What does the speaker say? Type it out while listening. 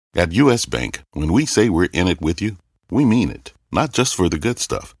At U.S. Bank, when we say we're in it with you, we mean it. Not just for the good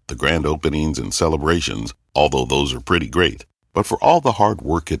stuff, the grand openings and celebrations, although those are pretty great, but for all the hard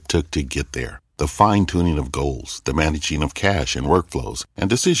work it took to get there. The fine-tuning of goals, the managing of cash and workflows, and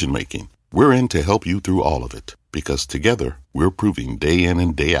decision-making. We're in to help you through all of it, because together, we're proving day in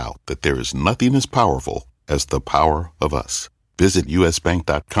and day out that there is nothing as powerful as the power of us. Visit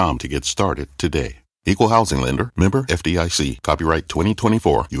usbank.com to get started today. Equal housing lender, member FDIC, copyright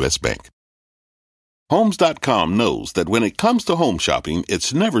 2024, U.S. Bank. Homes.com knows that when it comes to home shopping,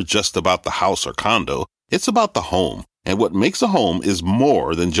 it's never just about the house or condo. It's about the home. And what makes a home is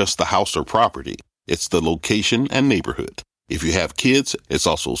more than just the house or property. It's the location and neighborhood. If you have kids, it's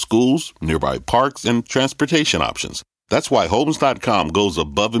also schools, nearby parks, and transportation options. That's why Homes.com goes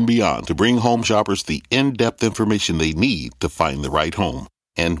above and beyond to bring home shoppers the in-depth information they need to find the right home.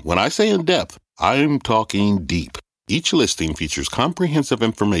 And when I say in-depth, I'm talking deep. Each listing features comprehensive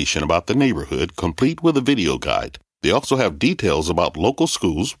information about the neighborhood, complete with a video guide. They also have details about local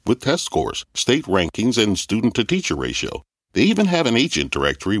schools with test scores, state rankings, and student-to-teacher ratio. They even have an agent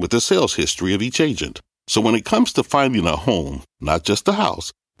directory with the sales history of each agent. So when it comes to finding a home, not just a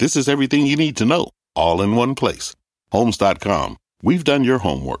house, this is everything you need to know, all in one place. Homes.com. We've done your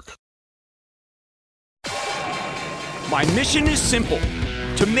homework. My mission is simple,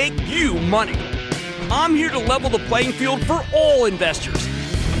 to make you money. I'm here to level the playing field for all investors.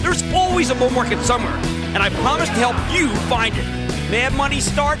 There's always a bull market somewhere, and I promise to help you find it. Mad Money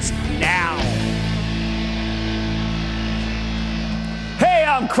starts now. Hey,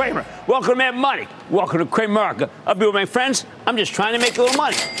 I'm Kramer. Welcome to Mad Money. Welcome to Cramerica. I'll be with my friends. I'm just trying to make a little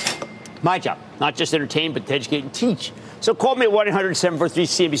money. My job, not just entertain, but to educate and teach. So call me at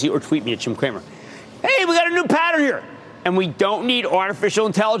 1-800-743-CNBC or tweet me at Jim Cramer. Hey, we got a new pattern here, and we don't need artificial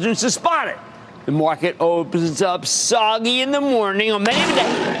intelligence to spot it. The market opens up soggy in the morning on many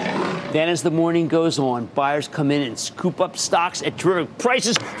days. Then as the morning goes on, buyers come in and scoop up stocks at terrific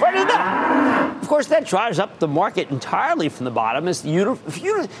prices right at the top. Of course, that drives up the market entirely from the bottom as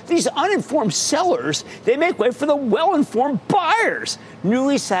these uninformed sellers, they make way for the well-informed buyers.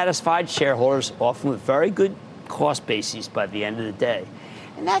 Newly satisfied shareholders, often with very good cost bases by the end of the day.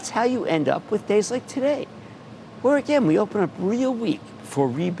 And that's how you end up with days like today, where again, we open up real weak for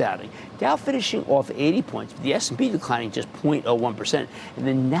rebounding. Dow finishing off 80 points, the S&P declining just 0.01%, and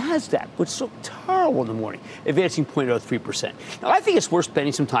the NASDAQ, which looked terrible in the morning, advancing 0.03%. Now, I think it's worth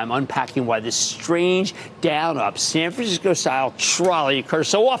spending some time unpacking why this strange down-up San Francisco-style trolley occurs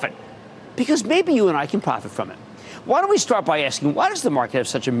so often, because maybe you and I can profit from it. Why don't we start by asking, why does the market have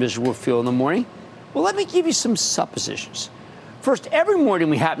such a miserable feel in the morning? Well, let me give you some suppositions. First, every morning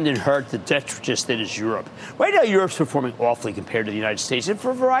we happen to inherit the detritus that is Europe. Right now, Europe's performing awfully compared to the United States, and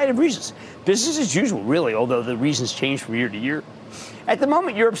for a variety of reasons. Business as usual, really, although the reasons change from year to year. At the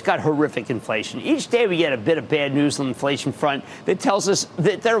moment, Europe's got horrific inflation. Each day we get a bit of bad news on the inflation front that tells us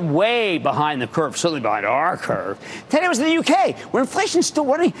that they're way behind the curve, certainly behind our curve. Today was in the UK, where inflation's still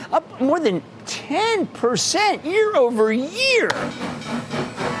running up more than 10% year over year.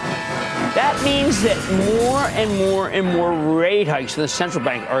 That means that more and more rate hikes from the central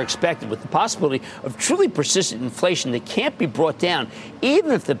bank are expected, with the possibility of truly persistent inflation that can't be brought down,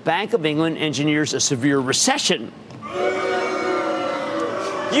 even if the Bank of England engineers a severe recession.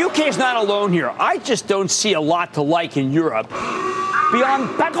 The UK is not alone here. I just don't see a lot to like in Europe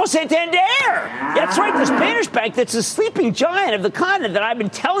beyond Banco Santander. That's right, the Spanish bank that's the sleeping giant of the continent that I've been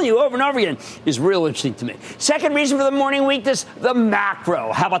telling you over and over again is real interesting to me. Second reason for the morning weakness, the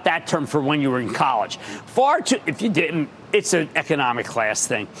macro. How about that term for when you were in college? If you didn't, it's an economic class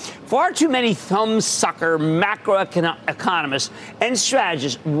thing. Far too many thumbsucker macroeconomists and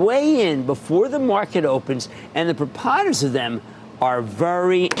strategists weigh in before the market opens, and the preponderance of them are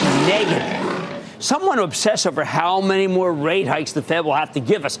very negative. Some want to obsess over how many more rate hikes the Fed will have to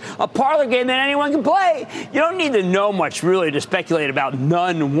give us. A parlor game that anyone can play. You don't need to know much, really, to speculate about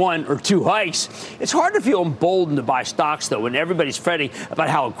none, one, or two hikes. It's hard to feel emboldened to buy stocks, though, when everybody's fretting about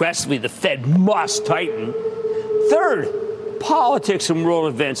how aggressively the Fed must tighten. Third, politics and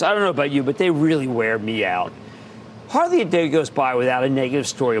world events. I don't know about you, but they really wear me out. Hardly a day goes by without a negative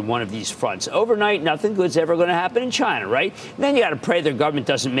story on one of these fronts. Overnight, nothing good's ever going to happen in China, right? And then you got to pray their government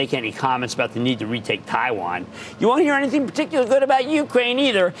doesn't make any comments about the need to retake Taiwan. You won't hear anything particularly good about Ukraine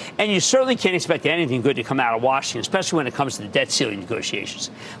either, and you certainly can't expect anything good to come out of Washington, especially when it comes to the debt ceiling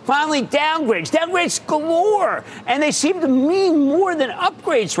negotiations. Finally, downgrades galore, and they seem to mean more than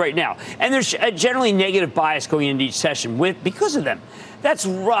upgrades right now. And there's a generally negative bias going into each session because of them. That's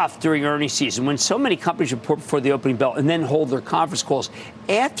rough during earnings season when so many companies report before the opening bell and then hold their conference calls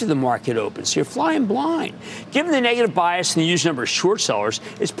after the market opens. So you're flying blind. Given the negative bias and the huge number of short sellers,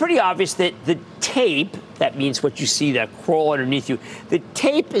 it's pretty obvious that the tape, that means what you see, that crawl underneath you, the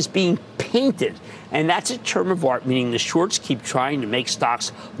tape is being painted. And that's a term of art, meaning the shorts keep trying to make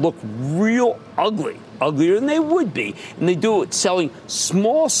stocks look real ugly, uglier than they would be. And they do it selling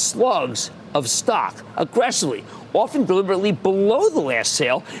small slugs of stock aggressively, often deliberately below the last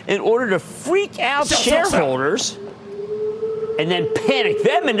sale, in order to freak out shareholders and then panic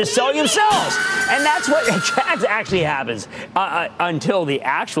them into selling themselves. And that's what actually happens until the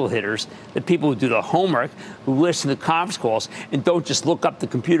actual hitters, the people who do the homework, who listen to conference calls and don't just look up the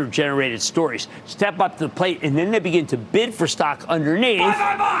computer-generated stories, step up to the plate, and then they begin to bid for stock underneath.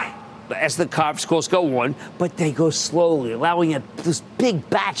 Buy! As the conference calls go on, but they go slowly, allowing this big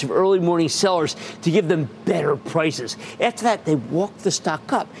batch of early morning sellers to give them better prices. After that, they walk the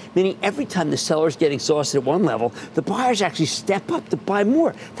stock up, meaning every time the sellers get exhausted at one level, the buyers actually step up to buy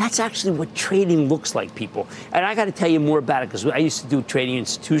more. That's actually what trading looks like, people. And I got to tell you more about it because I used to do trading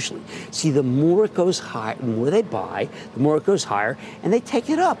institutionally. See, the more it goes higher, the more they buy, the more it goes higher, and they take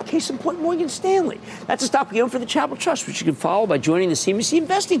it up. Case in point, Morgan Stanley. That's a stock we own for the Chapel Trust, which you can follow by joining the CNBC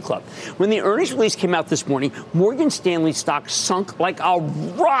Investing Club. When the earnings release came out this morning, Morgan Stanley stock sunk like a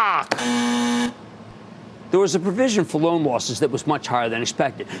rock. There was a provision for loan losses that was much higher than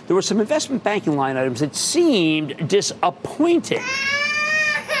expected. There were some investment banking line items that seemed disappointing.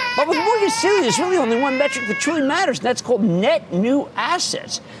 But with Morgan Stanley, there's really only one metric that truly matters, and that's called net new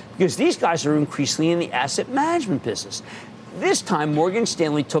assets, because these guys are increasingly in the asset management business. This time, Morgan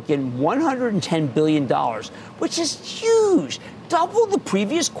Stanley took in $110 billion, which is huge. Double the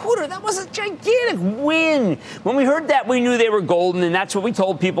previous quarter. That was a gigantic win. When we heard that, we knew they were golden, and that's what we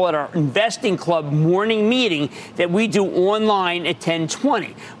told people at our Investing Club morning meeting that we do online at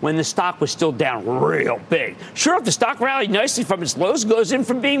 10:20 when the stock was still down real big. Sure, if the stock rallied nicely from its lows, goes in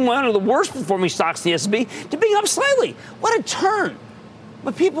from being one of the worst performing stocks in the S&P to being up slightly. What a turn.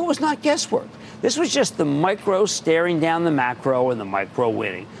 But people, it was not guesswork. This was just the micro staring down the macro and the micro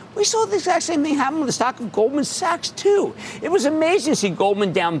winning. We saw the exact same thing happen with the stock of Goldman Sachs, too. It was amazing to see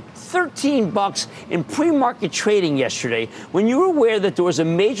Goldman down $13 in pre-market trading yesterday when you were aware that there was a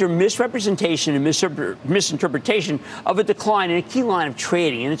major misrepresentation and misinterpretation of a decline in a key line of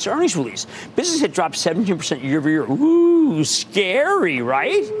trading in its earnings release. Business had dropped 17% year over year. Ooh, scary,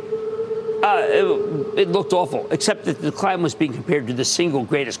 right? It looked awful, except that the decline was being compared to the single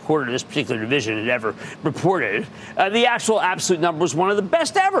greatest quarter this particular division had ever reported. The actual absolute number was one of the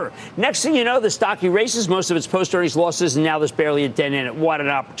best ever. Next thing you know, the stock erases most of its post-earnings losses, and now there's barely a dent in it. What an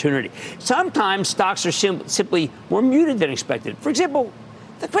opportunity. Sometimes stocks are simply more muted than expected. For example,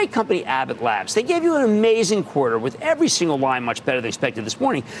 the great company Abbott Labs. They gave you an amazing quarter with every single line much better than expected this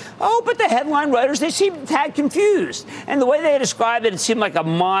morning. Oh, but the headline writers, they seemed a tad confused. And the way they described it, it seemed like a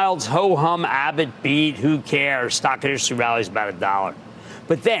mild ho-hum Abbott beat. Who cares? Stock industry rallies about $1.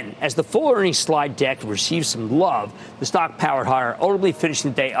 But then, as the full earnings slide deck received some love, the stock powered higher, ultimately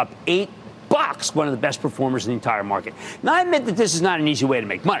finishing the day up $8. One of the best performers in the entire market. Now, I admit that this is not an easy way to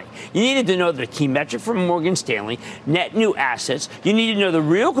make money. You needed to know the key metric from Morgan Stanley, net new assets. You needed to know the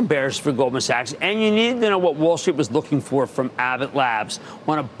real comparison for Goldman Sachs, and you needed to know what Wall Street was looking for from Abbott Labs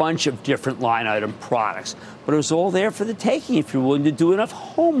on a bunch of different line item products. But it was all there for the taking if you're willing to do enough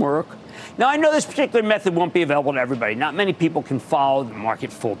homework. Now, I know this particular method won't be available to everybody. Not many people can follow the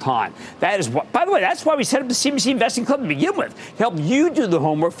market full time. That is what, by the way, that's why we set up the CNBC Investing Club to begin with, to help you do the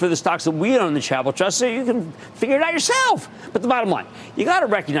homework for the stocks that we own in the Chapel Trust so you can figure it out yourself. But the bottom line, you got to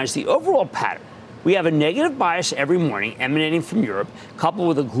recognize the overall pattern. We have a negative bias every morning emanating from Europe, coupled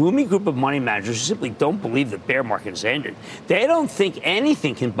with a gloomy group of money managers who simply don't believe the bear market has ended. They don't think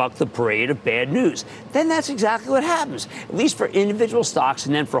anything can buck the parade of bad news. Then that's exactly what happens, at least for individual stocks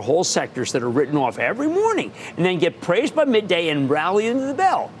and then for whole sectors that are written off every morning and then get praised by midday and rally into the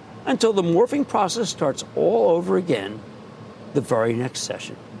bell until the morphing process starts all over again the very next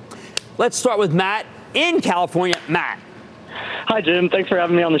session. Let's start with Matt in California. Matt. Hi, Jim. Thanks for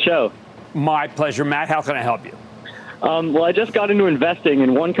having me on the show. My pleasure, Matt. How can I help you? Well, I just got into investing,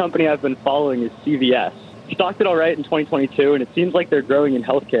 and one company I've been following is CVS. Stock did all right in 2022, and it seems like they're growing in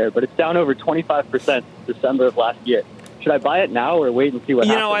healthcare, but it's down over 25% since December of last year. Should I buy it now or wait and see what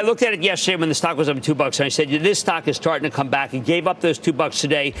happens? You know, I looked at it yesterday when the stock was up $2, and I said, this stock is starting to come back. It gave up those $2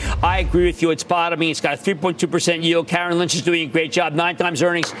 today. I agree with you. It's bottoming. It's got a 3.2% yield. Karen Lynch is doing a great job. 9 times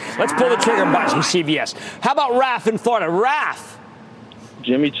earnings. Let's pull the trigger and buy some CVS. How about Raf in Florida? Raf.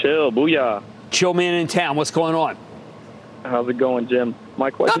 Jimmy Chill, booyah. Chill man in town. What's going on? How's it going, Jim?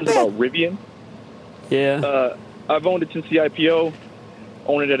 My question is about Rivian. Yeah. I've owned it since the IPO.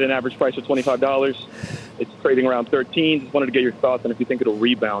 Own it at an average price of $25. It's trading around 13. Just wanted to get your thoughts on if you think it'll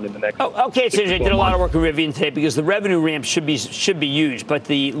rebound in the next. Okay, so I did a lot of work with Rivian today because the revenue ramp should be huge, but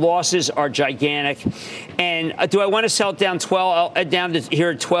the losses are gigantic. And do I want to sell it down down to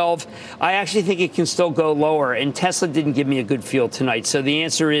here at 12? I actually think it can still go lower. And Tesla didn't give me a good feel tonight. So the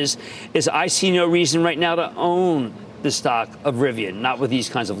answer is I see no reason right now to own the stock of Rivian, not with these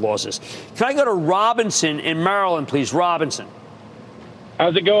kinds of losses. Can I go to Robinson in Maryland, please? Robinson.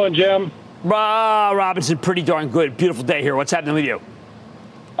 How's it going, Jim? Robinson, pretty darn good. Beautiful day here. What's happening with you?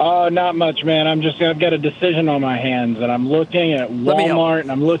 Not much, man. I've got a decision on my hands, and I'm looking at Walmart,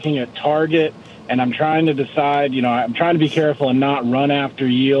 and I'm looking at Target, and I'm trying to decide, I'm trying to be careful and not run after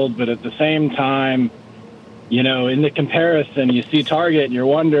yield, but at the same time, in the comparison, you see Target, and you're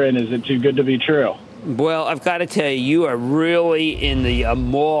wondering, is it too good to be true? Well, I've got to tell you, you are really in the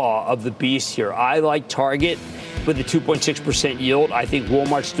maw of the beast here. I like Target with a 2.6% yield. I think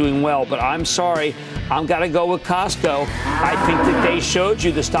Walmart's doing well, but I'm sorry. I'm got to go with Costco. I think that they showed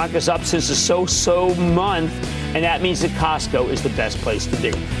you the stock is up since the so-so month, and that means that Costco is the best place to be.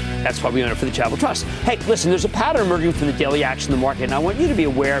 That's why we own it for the Travel Trust. Hey, listen, there's a pattern emerging from the daily action in the market, and I want you to be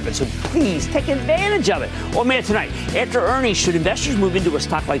aware of it, so please take advantage of it. Oh, man, tonight, after earnings, should investors move into a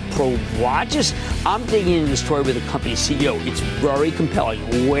stock like Prologis? I'm digging into the story with the company's CEO. It's very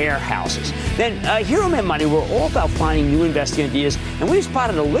compelling. Warehouses. Then, here on Mad Money, we're all about finding new investing ideas, and we've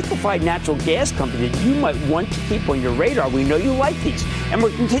spotted a liquefied natural gas company that you might want to keep on your radar. We know you like these. And we're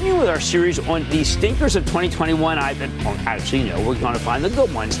continuing with our series on the stinkers of 2021. We're going to find the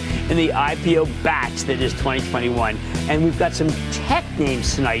good ones in the IPO batch that is 2021. And we've got some tech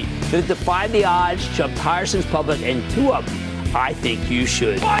names tonight that have defied the odds, jumped higher since public, and two of them I think you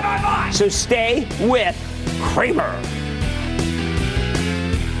should. Bye. So stay with Cramer.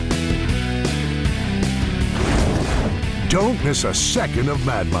 Don't miss a second of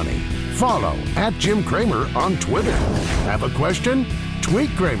Mad Money. Follow @Jim Cramer on Twitter. Have a question? Tweet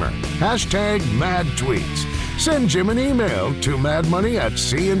Cramer. #MadTweets. Send Jim an email to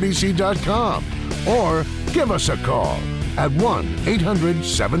madmoney@cnbc.com or give us a call at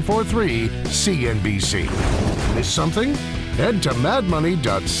 1-800-743-CNBC. Miss something? Head to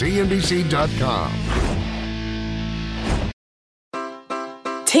madmoney.cnbc.com.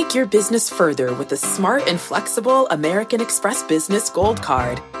 Take your business further with the smart and flexible American Express Business Gold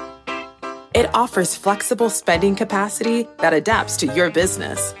Card. It offers flexible spending capacity that adapts to your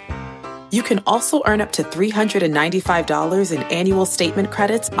business. You can also earn up to $395 in annual statement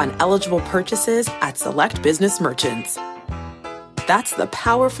credits on eligible purchases at select business merchants. That's the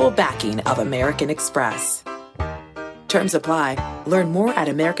powerful backing of American Express. Terms apply. Learn more at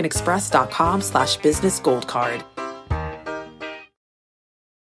americanexpress.com/business gold card.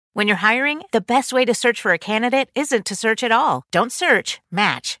 When you're hiring, the best way to search for a candidate isn't to search at all. Don't search,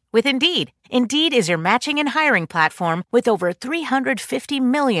 match with Indeed. Indeed is your matching and hiring platform with over 350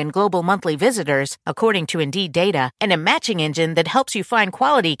 million global monthly visitors, according to Indeed data, and a matching engine that helps you find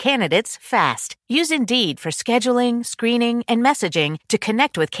quality candidates fast. Use Indeed for scheduling, screening, and messaging to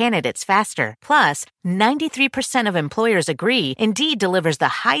connect with candidates faster. Plus, 93% of employers agree Indeed delivers the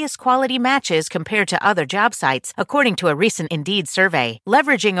highest quality matches compared to other job sites, according to a recent Indeed survey.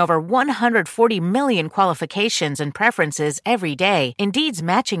 Leveraging over 140 million qualifications and preferences every day, Indeed's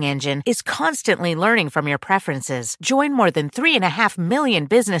matching engine is constantly learning from your preferences. Join more than 3.5 million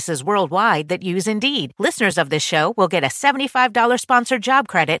businesses worldwide that use Indeed. Listeners of this show will get a $75 sponsored job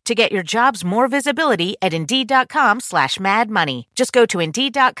credit to get your jobs more visibility at Indeed.com/madmoney. Just go to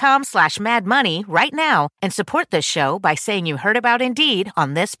Indeed.com/madmoney right now and support this show by saying you heard about Indeed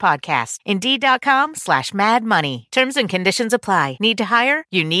on this podcast. Indeed.com/madmoney. Terms and conditions apply. Need to hire?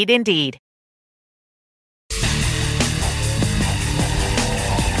 You need Indeed.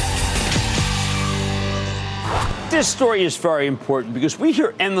 This story is very important because we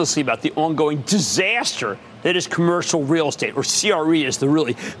hear endlessly about the ongoing disaster that is commercial real estate, or CRE as the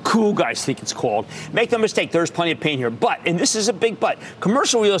really cool guys think it's called. Make no mistake, there's plenty of pain here. But, and this is a big but,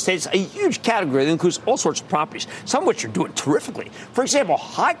 commercial real estate is a huge category that includes all sorts of properties, some of which are doing terrifically. For example,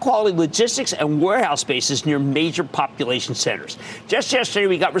 high-quality logistics and warehouse spaces near major population centers. Just yesterday,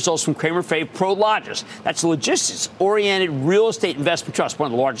 we got results from Cramer fave Prologis. That's a logistics-oriented real estate investment trust, one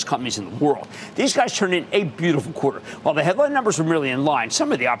of the largest companies in the world. These guys turned in a beautiful quarter. While the headline numbers were merely in line,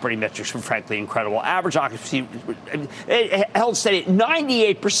 some of the operating metrics were frankly incredible. Average occupancy it held steady at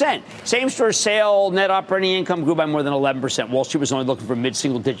 98%. Same-store sale, net operating income grew by more than 11%. Wall Street was only looking for a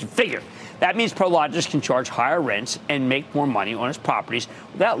mid-single-digit figure. That means Prologis can charge higher rents and make more money on its properties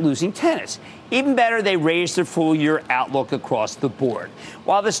without losing tenants. Even better, they raised their full-year outlook across the board.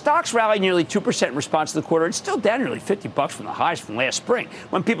 While the stocks rallied nearly 2% in response to the quarter, it's still down nearly $50 from the highs from last spring,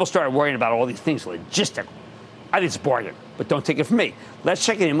 when people started worrying about all these things logistical. I think it's a bargain, but don't take it from me. Let's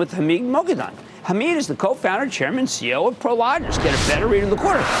check it in with Hamid Moghadam. Hamid is the co-founder, chairman, CEO of Prologis. Get a better read of the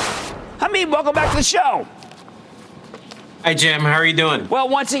quarter. Hamid, welcome back to the show. Hi, Jim. How are you doing? Well,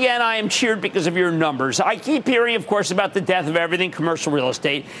 once again, I am cheered because of your numbers. I keep hearing, of course, about the death of everything commercial real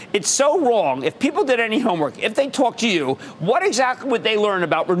estate. It's so wrong. If people did any homework, if they talked to you, what exactly would they learn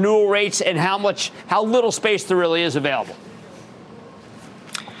about renewal rates and how little space there really is available?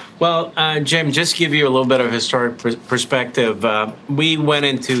 Well, Jim, just to give you a little bit of historic perspective, we went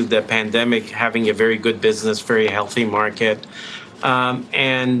into the pandemic having a very good business, very healthy market.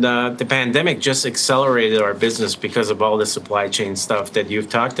 And the pandemic just accelerated our business because of all the supply chain stuff that you've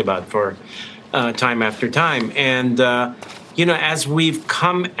talked about for time after time. And, as we've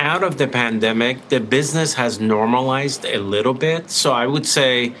come out of the pandemic, the business has normalized a little bit. So I would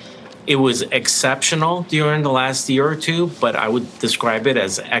say it was exceptional during the last year or two, but I would describe it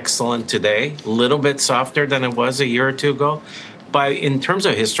as excellent today, a little bit softer than it was a year or two ago. But in terms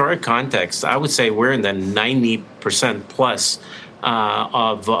of historic context, I would say we're in the 90% plus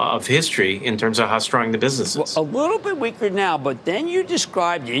of history in terms of how strong the business is. Well, a little bit weaker now, but then you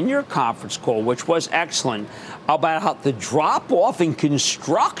described in your conference call, which was excellent, about how the drop-off in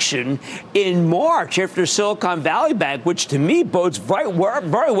construction in March after Silicon Valley Bank, which to me bodes very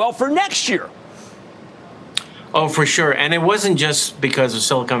well for next year. Oh, for sure. And it wasn't just because of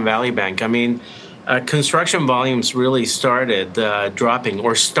Silicon Valley Bank. I mean, construction volumes really started dropping,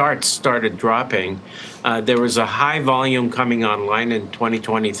 or started dropping. There was a high volume coming online in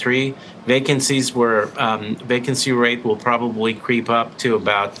 2023. Vacancy rate will probably creep up to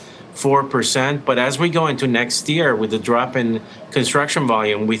about 4%. But as we go into next year with the drop in construction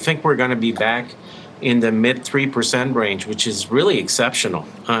volume, we think we're going to be back in the mid 3% range, which is really exceptional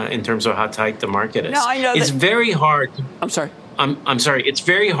in terms of how tight the market is. Now, I know it's very hard. I'm sorry. I'm sorry. It's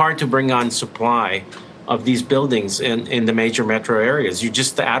very hard to bring on supply of these buildings in the major metro areas. You're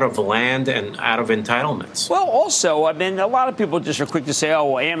just out of land and out of entitlements. Well, also, I mean, a lot of people just are quick to say,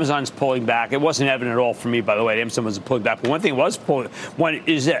 oh, well, Amazon's pulling back. It wasn't evident at all for me, by the way. Amazon wasn't pulling back. But one thing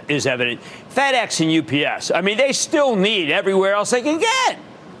is evident. FedEx and UPS, I mean, they still need everywhere else they can get.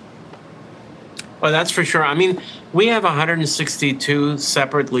 Well, that's for sure. I mean, we have 162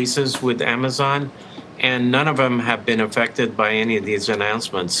 separate leases with Amazon, and none of them have been affected by any of these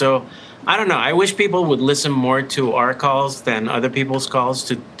announcements. So I don't know. I wish people would listen more to our calls than other people's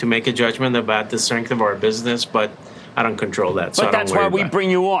calls to make a judgment about the strength of our business, but I don't control that. So but that's why we bring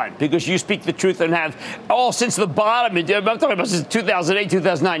you on, because you speak the truth and have all since the bottom. I'm talking about since 2008,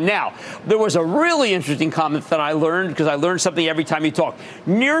 2009. Now, there was a really interesting comment that I learned, because I learn something every time you talk.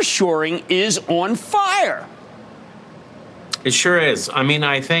 Nearshoring is on fire. It sure is. I mean,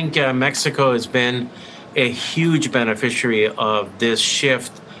 I think Mexico has been a huge beneficiary of this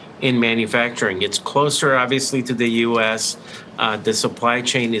shift in manufacturing. It's closer, obviously, to the U.S. The supply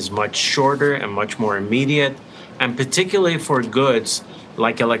chain is much shorter and much more immediate, and particularly for goods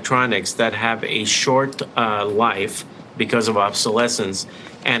like electronics that have a short life because of obsolescence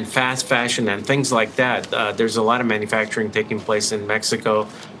and fast fashion and things like that. There's a lot of manufacturing taking place in Mexico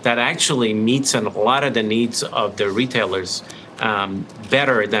that actually meets a lot of the needs of the retailers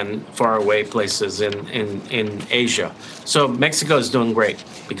better than faraway places in Asia. So Mexico is doing great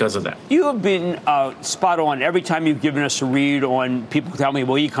because of that. You have been spot on every time you've given us a read on people tell me,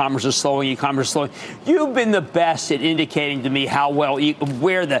 well, e-commerce is slowing. You've been the best at indicating to me how well,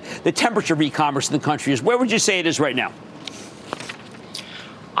 where the temperature of e-commerce in the country is. Where would you say it is right now?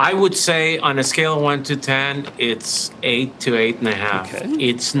 I would say on a scale of 1 to 10, it's 8 to 8.5. Okay.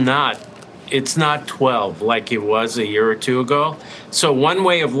 It's not 12 like it was a year or two ago. So one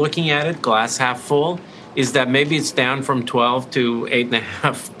way of looking at it, glass half full, is that maybe it's down from 12 to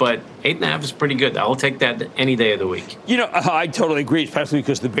 8.5, but 8.5 is pretty good. I'll take that any day of the week. You know, I totally agree, especially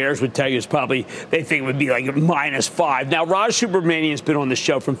because the Bears would tell you they think it would be like -5. Now, Raj Subramanian's been on the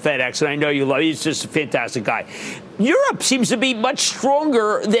show from FedEx, and I know you love him. He's just a fantastic guy. Europe seems to be much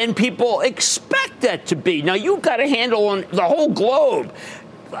stronger than people expect that to be. Now, you've got a handle on the whole globe.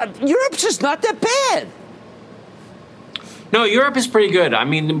 Europe's just not that bad. No, Europe is pretty good. I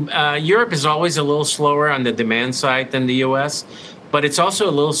mean, Europe is always a little slower on the demand side than the U.S., but it's also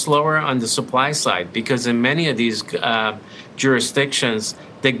a little slower on the supply side because in many of these jurisdictions,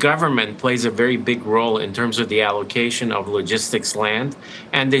 the government plays a very big role in terms of the allocation of logistics land,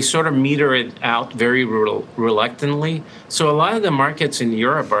 and they sort of meter it out very reluctantly. So a lot of the markets in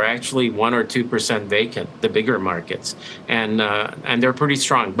Europe are actually 1 or 2% vacant, the bigger markets, and they're pretty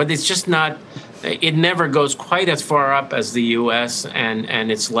strong. But it's just not. It never goes quite as far up as the U.S.,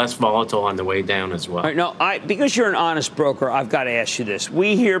 and it's less volatile on the way down as well. All right, now, because you're an honest broker, I've got to ask you this.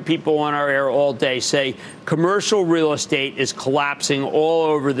 We hear people on our air all day say commercial real estate is collapsing all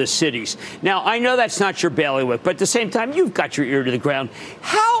over the cities. Now, I know that's not your bailiwick, but at the same time, you've got your ear to the ground.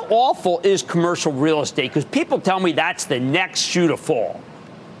 How awful is commercial real estate? Because people tell me that's the next shoe to fall.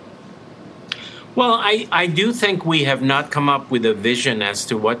 Well, I do think we have not come up with a vision as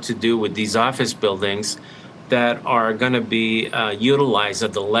to what to do with these office buildings that are going to be utilized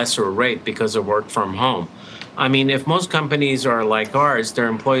at the lesser rate because of work from home. I mean, if most companies are like ours, their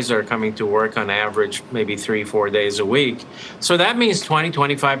employees are coming to work on average maybe 3-4 days a week. So that means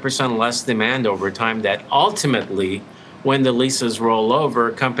 20-25% less demand over time that ultimately, when the leases roll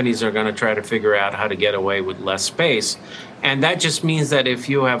over, companies are going to try to figure out how to get away with less space. And that just means that if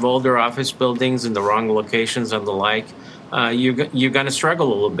you have older office buildings in the wrong locations and the like, you're going to struggle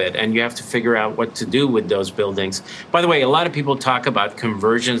a little bit, and you have to figure out what to do with those buildings. By the way, a lot of people talk about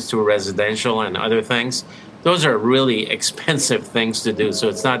conversions to residential and other things. Those are really expensive things to do, so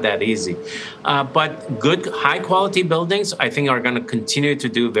it's not that easy. But good, high-quality buildings, I think, are going to continue to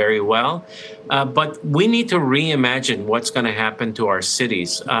do very well. But we need to reimagine what's going to happen to our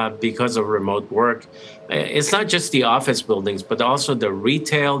cities because of remote work. It's not just the office buildings, but also the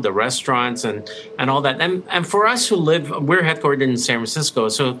retail, the restaurants, and all that. And for us who live, we're headquartered in San Francisco.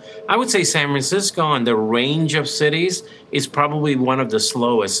 So I would say San Francisco on the range of cities is probably one of the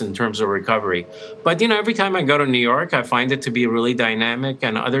slowest in terms of recovery. But, every time I go to New York, I find it to be really dynamic,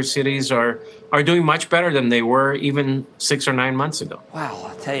 and other cities are doing much better than they were even 6 or 9 months ago. Wow,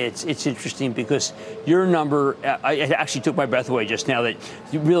 I'll tell you, it's interesting because your number, it actually took my breath away just now that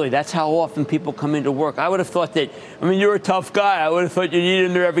really that's how often people come into work. I would have thought that, you're a tough guy. I would have thought you needed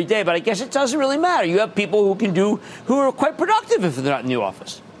them there every day, but I guess it doesn't really matter. You have people who are quite productive if they're not in the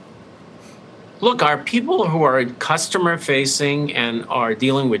office. Look, our people who are customer facing and are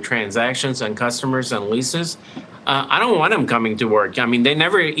dealing with transactions and customers and leases, I don't want them coming to work. They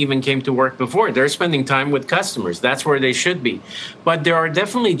never even came to work before. They're spending time with customers. That's where they should be. But there are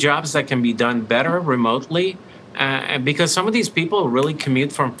definitely jobs that can be done better remotely because some of these people really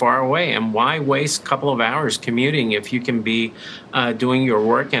commute from far away. And why waste a couple of hours commuting if you can be doing your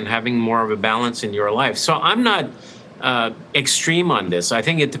work and having more of a balance in your life? So I'm not extreme on this. I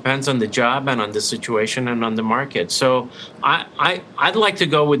think it depends on the job and on the situation and on the market. So I'd like to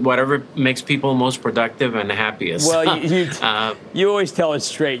go with whatever makes people most productive and happiest. Well, you always tell it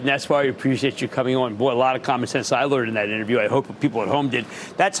straight, and that's why we appreciate you coming on. Boy, a lot of common sense I learned in that interview. I hope people at home did.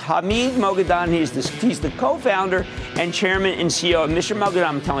 That's Hamid Moghadam. He's the co-founder and chairman and CEO. Mr. Moghadam,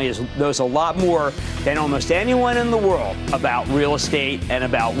 I'm telling you, knows a lot more than almost anyone in the world about real estate and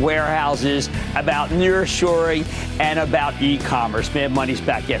about warehouses, about nearshoring, and about e-commerce. Mad Money's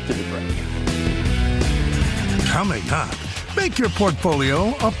back after the break. Coming up, make your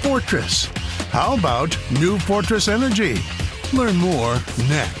portfolio a fortress. How about New Fortress Energy? Learn more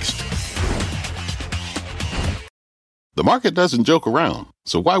next. The market doesn't joke around,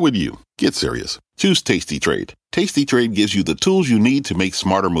 so why would you? Get serious. Choose Tasty Trade. Tasty Trade gives you the tools you need to make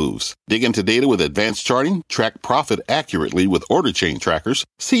smarter moves. Dig into data with advanced charting, track profit accurately with order chain trackers,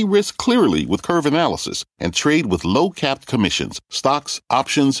 see risk clearly with curve analysis, and trade with low-capped commissions, stocks,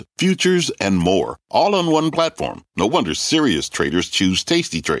 options, futures, and more. All on one platform. No wonder serious traders choose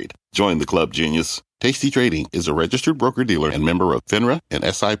Tasty Trade. Join the club, genius. Tasty Trading is a registered broker-dealer and member of FINRA and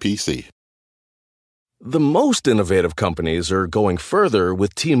SIPC. The most innovative companies are going further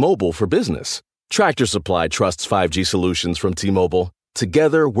with T-Mobile for Business. Tractor Supply trusts 5G solutions from T-Mobile.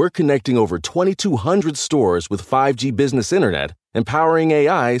 Together, we're connecting over 2,200 stores with 5G business internet, empowering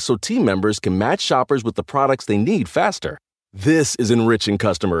AI so team members can match shoppers with the products they need faster. This is enriching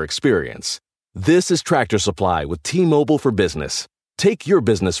customer experience. This is Tractor Supply with T-Mobile for Business. Take your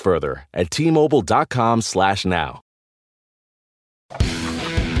business further at T-Mobile.com/now.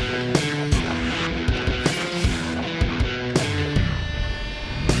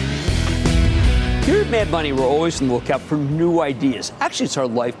 Here at Mad Money, we're always on the lookout for new ideas. Actually, it's our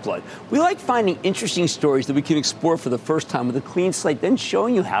lifeblood. We like finding interesting stories that we can explore for the first time with a clean slate, then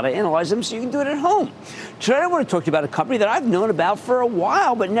showing you how to analyze them so you can do it at home. Today, I want to talk to you about a company that I've known about for a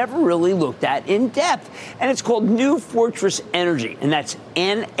while, but never really looked at in depth. And it's called New Fortress Energy, and that's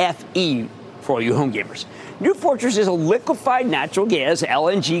NFE for all you home gamers. New Fortress is a liquefied natural gas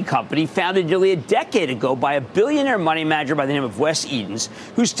LNG company founded nearly a decade ago by a billionaire money manager by the name of Wes Edens,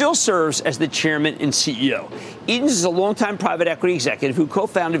 who still serves as the chairman and CEO. Edens is a longtime private equity executive who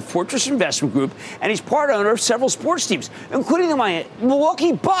co-founded Fortress Investment Group, and he's part owner of several sports teams, including the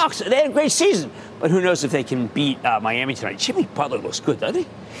Milwaukee Bucks. They had a great season, but who knows if they can beat Miami tonight. Jimmy Butler looks good, doesn't he?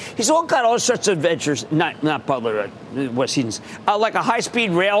 He's all got all sorts of adventures, not Butler, West Edens, like a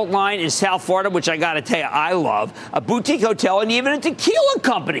high-speed rail line in South Florida, which I got to tell you, I love, a boutique hotel, and even a tequila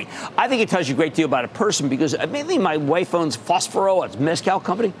company. I think it tells you a great deal about a person because mainly my wife owns Fosforo, it's a mezcal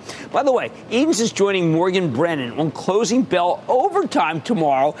company. By the way, Edens is joining Morgan Brennan on Closing Bell Overtime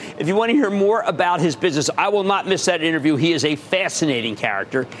tomorrow. If you want to hear more about his business, I will not miss that interview. He is a fascinating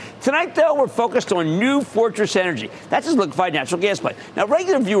character. Tonight, though, we're focused on New Fortress Energy. That's his liquefied natural gas play. Now,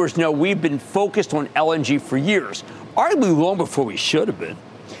 regular viewers know we've been focused on LNG for years, arguably long before we should have been.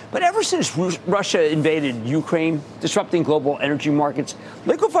 But ever since Russia invaded Ukraine, disrupting global energy markets,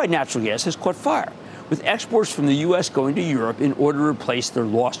 liquefied natural gas has caught fire, with exports from the U.S. going to Europe in order to replace their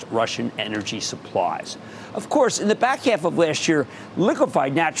lost Russian energy supplies. Of course, in the back half of last year,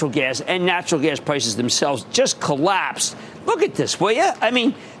 liquefied natural gas and natural gas prices themselves just collapsed. Look at this, will you? I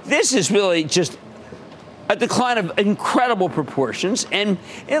mean, this is really just a decline of incredible proportions, and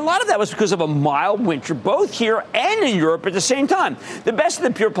a lot of that was because of a mild winter, both here and in Europe at the same time. The best of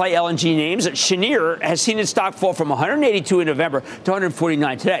the pure play LNG names, Cheniere, has seen its stock fall from 182 in November to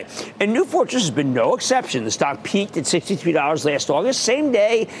 149 today. And New Fortress has been no exception. The stock peaked at $63 last August, same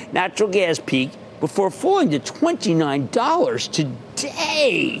day natural gas peaked, before falling to $29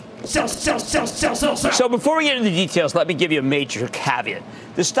 today. Sell. So before we get into the details, let me give you a major caveat.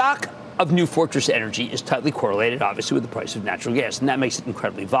 The stock of New Fortress Energy is tightly correlated, obviously, with the price of natural gas, and that makes it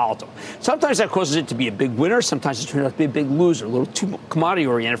incredibly volatile. Sometimes that causes it to be a big winner. Sometimes it turns out to be a big loser, a little too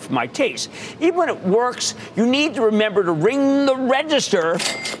commodity-oriented for my taste. Even when it works, you need to remember to ring the register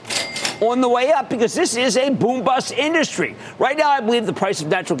on the way up, because this is a boom-bust industry. Right now, I believe the price of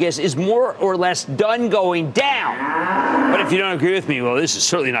natural gas is more or less done going down. But if you don't agree with me, well, this is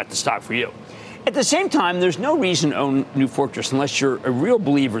certainly not the stock for you. At the same time, there's no reason to own New Fortress unless you're a real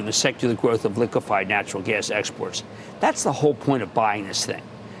believer in the secular growth of liquefied natural gas exports. That's the whole point of buying this thing.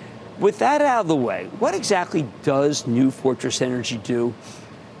 With that out of the way, what exactly does New Fortress Energy do?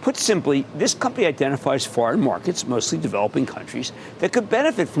 Put simply, this company identifies foreign markets, mostly developing countries, that could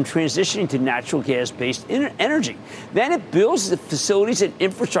benefit from transitioning to natural gas-based energy. Then it builds the facilities and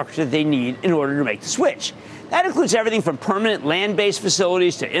infrastructure they need in order to make the switch. That includes everything from permanent land-based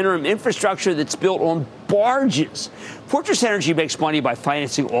facilities to interim infrastructure that's built on barges. Fortress Energy makes money by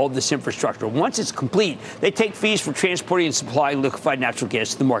financing all of this infrastructure. Once it's complete, they take fees for transporting and supplying liquefied natural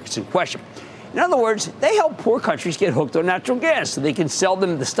gas to the markets in question. In other words, they help poor countries get hooked on natural gas so they can sell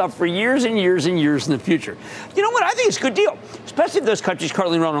them the stuff for years and years and years in the future. You know what? I think it's a good deal, especially if those countries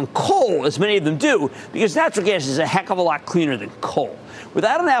currently run on coal, as many of them do, because natural gas is a heck of a lot cleaner than coal.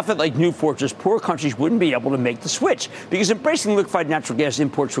 Without an outfit like New Fortress, poor countries wouldn't be able to make the switch, because embracing liquefied natural gas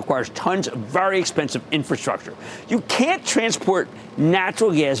imports requires tons of very expensive infrastructure. You can't transport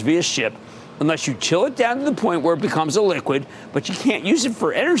natural gas via ship unless you chill it down to the point where it becomes a liquid, but you can't use it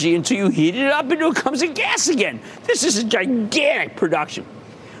for energy until you heat it up until it becomes a gas again. This is a gigantic production.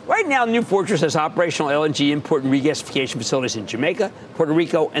 Right now, New Fortress has operational LNG import and regasification facilities in Jamaica, Puerto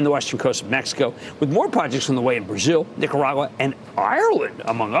Rico, and the western coast of Mexico, with more projects on the way in Brazil, Nicaragua, and Ireland,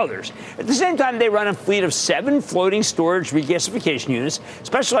 among others. At the same time, they run a fleet of 7 floating storage regasification units,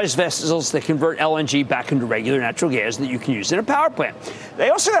 specialized vessels that convert LNG back into regular natural gas that you can use in a power plant. They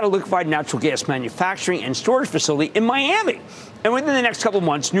also got a liquefied natural gas manufacturing and storage facility in Miami. And within the next couple of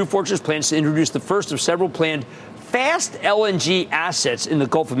months, New Fortress plans to introduce the first of several planned fast LNG assets in the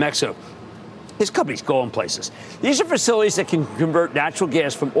Gulf of Mexico. This company's going places. These are facilities that can convert natural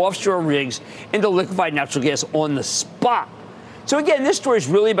gas from offshore rigs into liquefied natural gas on the spot. So again, this story is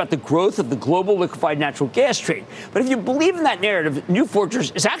really about the growth of the global liquefied natural gas trade. But if you believe in that narrative, New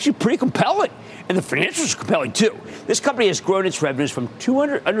Fortress is actually pretty compelling. And the financials are compelling, too. This company has grown its revenues from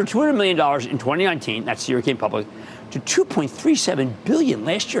under $200 million in 2019, that's the year it came public, to $2.37 billion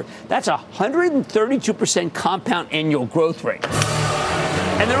last year. That's a 132% compound annual growth rate.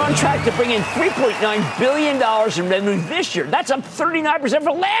 And they're on track to bring in $3.9 billion in revenue this year. That's up 39%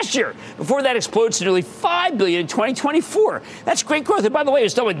 from last year, before that explodes to nearly $5 billion in 2024. That's great growth. And by the way,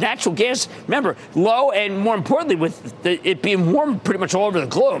 it's done with natural gas, remember, low, and more importantly, with it being warm pretty much all over the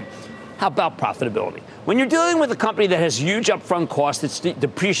globe. How about profitability? When you're dealing with a company that has huge upfront costs that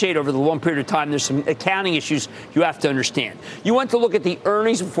depreciate over the long period of time, there's some accounting issues you have to understand. You want to look at the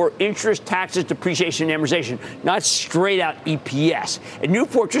earnings before interest, taxes, depreciation, and amortization, not straight out EPS. At New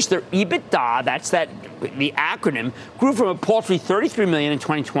Fortress, their EBITDA, the acronym, grew from a paltry $33 million in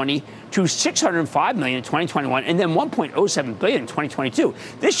 2020 to $605 million in 2021, and then $1.07 billion in 2022.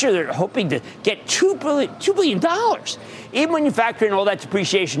 This year, they're hoping to get $2 billion. Even when you factor in all that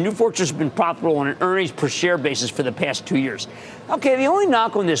depreciation, New Fortress has been profitable on an earnings per share basis for the past 2 years. Okay, the only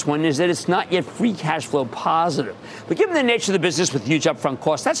knock on this one is that it's not yet free cash flow positive. But given the nature of the business with huge upfront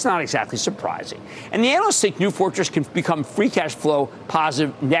costs, that's not exactly surprising. And the analysts think New Fortress can become free cash flow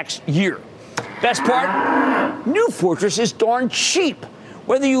positive next year. Best part? New Fortress is darn cheap.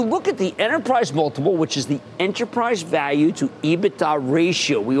 Whether you look at the enterprise multiple, which is the enterprise value to EBITDA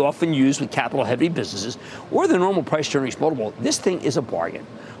ratio we often use with capital-heavy businesses, or the normal price-to-earnings multiple, this thing is a bargain.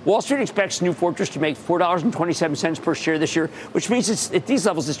 Wall Street expects New Fortress to make $4.27 per share this year, which means at these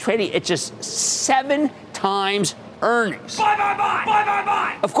levels it's trading at just 7 times earnings.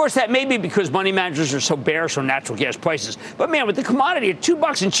 Buy. Of course, that may be because money managers are so bearish on natural gas prices. But, man, with the commodity at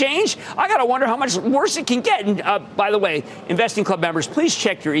 $2 and change, I got to wonder how much worse it can get. And, by the way, Investing Club members, please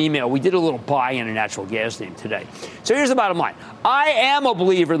check your email. We did a little buy in a natural gas name today. So here's the bottom line. I am a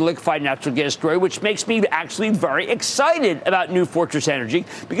believer in the liquefied natural gas story, which makes me actually very excited about New Fortress Energy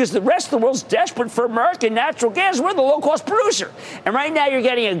because the rest of the world's desperate for American natural gas. We're the low-cost producer. And right now you're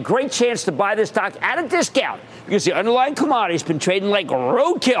getting a great chance to buy this stock at a discount because the underlying commodity has been trading like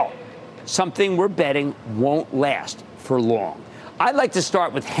roadkill, something we're betting won't last for long. I'd like to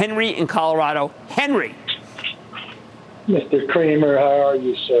start with Henry in Colorado. Henry. Mr. Kramer, how are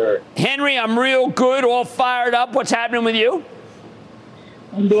you, sir? Henry, I'm real good, all fired up. What's happening with you?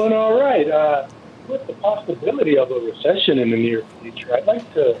 I'm doing all right. With the possibility of a recession in the near future, I'd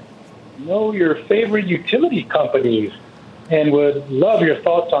like to know your favorite utility companies and would love your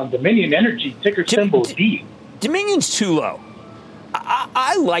thoughts on Dominion Energy, ticker symbol D. Dominion's too low.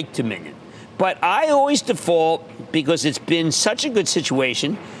 I like Dominion, but I always default, because it's been such a good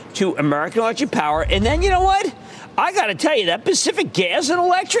situation, to American Electric Power. And then, you know what? I got to tell you, that Pacific Gas and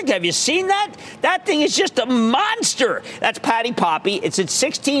Electric, have you seen that? That thing is just a monster. That's Patty Poppy. It's at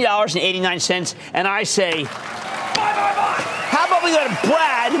 $16.89. And I say, buy. How about we go to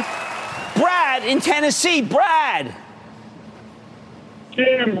Brad? Brad in Tennessee. Brad.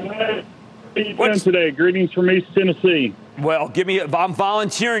 Jim, how are you doing today? Greetings from East Tennessee. Well, I'm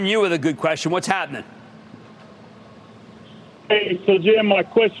volunteering you with a good question. What's happening? Hey, so Jim, my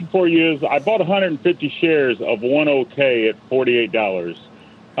question for you is, I bought 150 shares of 1OK at $48.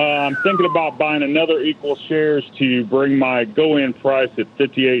 I'm thinking about buying another equal shares to bring my go-in price at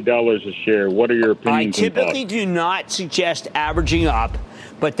 $58 a share. What are your opinions? I typically do not suggest averaging up,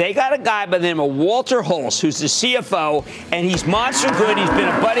 but they got a guy by the name of Walter Hulse, who's the CFO, and he's monster good. He's been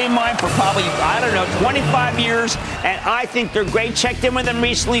a buddy of mine for probably, 25 years, and I think they're great. Checked in with them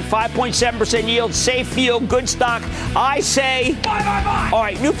recently, 5.7% yield, safe yield, good stock. I say, buy. All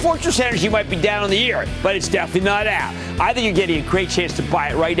right, New Fortress Energy might be down on the year, but it's definitely not out. I think you're getting a great chance to buy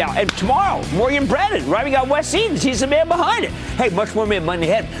it right now. And tomorrow, Morgan Brennan, right? We got Wes Edens. He's the man behind it. Hey, much more money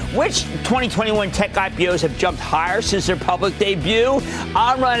ahead. Which 2021 tech IPOs have jumped higher since their public debut?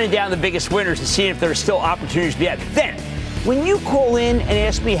 I'm running down the biggest winners and seeing if there are still opportunities to be had. Then, when you call in and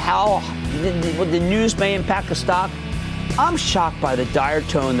ask me how the news may impact the stock, I'm shocked by the dire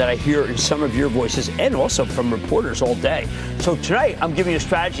tone that I hear in some of your voices and also from reporters all day. So tonight, I'm giving you a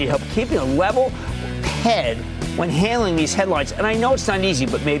strategy to help keeping a level head when handling these headlines. And I know it's not easy,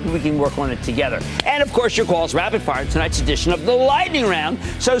 but maybe we can work on it together. And, of course, your calls rapid fire in tonight's edition of the Lightning Round.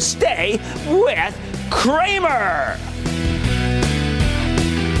 So stay with Kramer.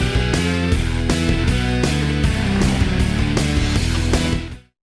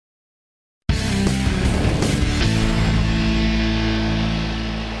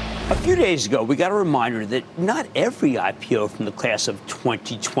 A few days ago, we got a reminder that not every IPO from the class of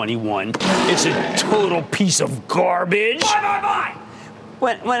 2021 is a total piece of garbage. Buy.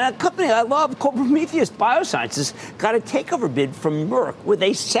 When a company I love called Prometheus Biosciences got a takeover bid from Merck with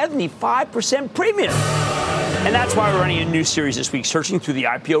a 75% premium. And that's why we're running a new series this week, searching through the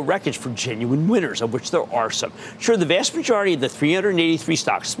IPO wreckage for genuine winners, of which there are some. Sure, the vast majority of the 383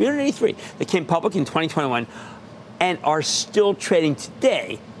 stocks, 383 that came public in 2021 and are still trading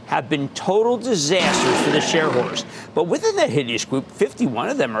today, have been total disasters for the shareholders. But within that hideous group, 51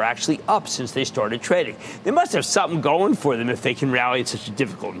 of them are actually up since they started trading. They must have something going for them if they can rally in such a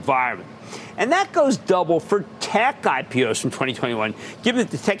difficult environment. And that goes double for tech IPOs from 2021, given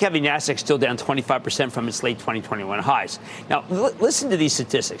that the tech-heavy Nasdaq is still down 25% from its late 2021 highs. Now, listen to these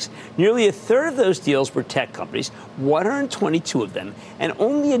statistics. Nearly a third of those deals were tech companies, 122 of them, and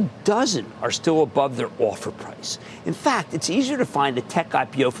only a dozen are still above their offer price. In fact, it's easier to find a tech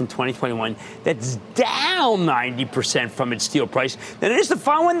IPO from 2021 that's down 90% from its deal price than it is to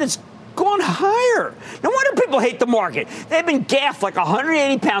find one that's gone higher. No wonder people hate the market. They've been gaffed like a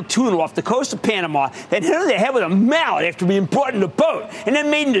 180-pound tuna off the coast of Panama that hit on their head with a mallet after being brought in a boat and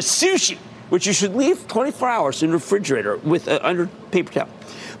then made into sushi, which you should leave 24 hours in the refrigerator with under paper towel.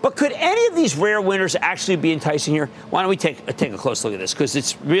 But could any of these rare winners actually be enticing here? Why don't we take a close look at this, because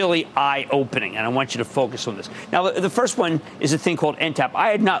it's really eye-opening, and I want you to focus on this. Now, the first one is a thing called NTAP. I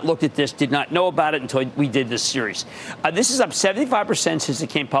had not looked at this, did not know about it until we did this series. This is up 75% since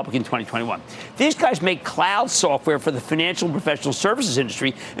it came public in 2021. These guys make cloud software for the financial and professional services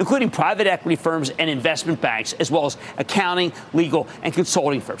industry, including private equity firms and investment banks, as well as accounting, legal, and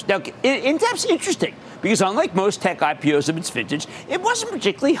consulting firms. Now, NTAP's interesting, because unlike most tech IPOs of its vintage, it wasn't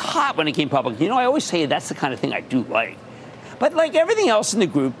particularly hot when it came public. You know, I always say that's the kind of thing I do like. But like everything else in the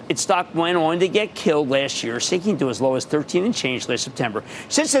group, its stock went on to get killed last year, sinking to as low as 13 and change last September.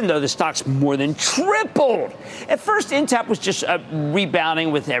 Since then, though, the stock's more than tripled. At first, NTAP was just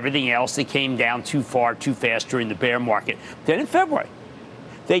rebounding with everything else that came down too far, too fast during the bear market. Then in February,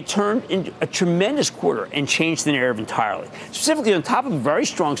 they turned into a tremendous quarter and changed the narrative entirely. Specifically, on top of very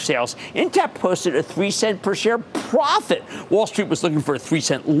strong sales, NTAP posted a 3-cent per share profit. Wall Street was looking for a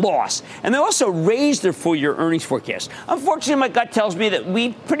 3-cent loss. And they also raised their full-year earnings forecast. Unfortunately, my gut tells me that we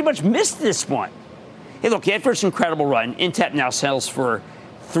pretty much missed this one. Hey, look, after its incredible run, NTAP now sells for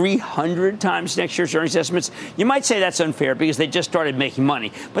 300 times next year's earnings estimates. You might say that's unfair because they just started making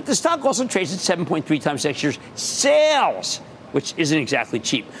money. But the stock also trades at 7.3 times next year's sales, which isn't exactly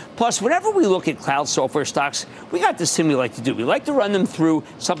cheap. Plus, whenever we look at cloud software stocks, we got this thing we like to do. We like to run them through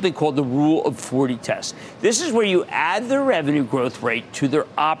something called the Rule of 40 test. This is where you add their revenue growth rate to their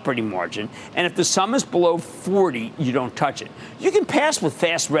operating margin, and if the sum is below 40, you don't touch it. You can pass with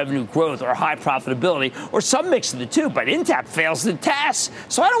fast revenue growth or high profitability, or some mix of the two, but NTAP fails the test.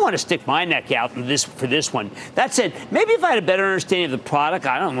 So I don't want to stick my neck out for this one. That said, maybe if I had a better understanding of the product,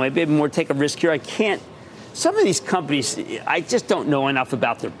 I don't know, maybe more take a risk here. I can't. Some of these companies, I just don't know enough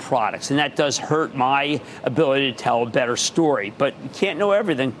about their products, and that does hurt my ability to tell a better story. But you can't know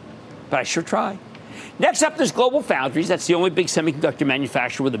everything, but I sure try. Next up, there's Global Foundries. That's the only big semiconductor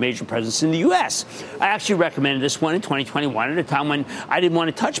manufacturer with a major presence in the U.S. I actually recommended this one in 2021 at a time when I didn't want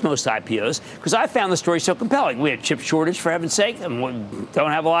to touch most IPOs because I found the story so compelling. We had chip shortage, for heaven's sake, and we don't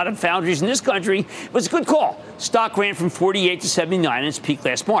have a lot of foundries in this country. It was a good call. Stock ran from 48 to 79 in its peak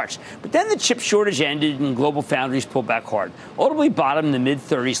last March. But then the chip shortage ended and Global Foundries pulled back hard, ultimately bottomed in the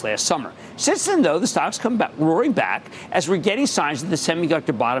mid-30s last summer. Since then, though, the stock's come back, roaring back as we're getting signs that the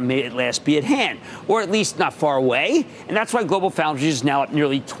semiconductor bottom may at last be at hand, or at least not far away. And that's why Global Foundries is now up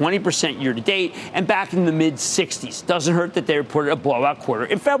nearly 20% year to date and back in the mid-60s. Doesn't hurt that they reported a blowout quarter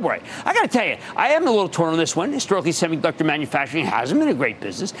in February. I got to tell you, I am a little torn on this one. Historically, semiconductor manufacturing hasn't been a great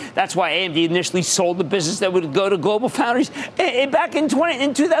business. That's why AMD initially sold the business that would go to Global Foundries back in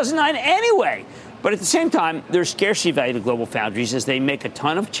 2009 anyway. But at the same time, there's scarcity value to Global Foundries as they make a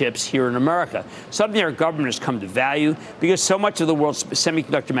ton of chips here in America, something our government has come to value because so much of the world's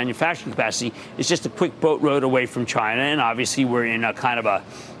semiconductor manufacturing capacity is just a quick boat ride away from China, and obviously we're in a kind of a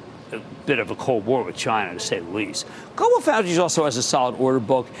bit of a cold war with China, to say the least. Global Foundries also has a solid order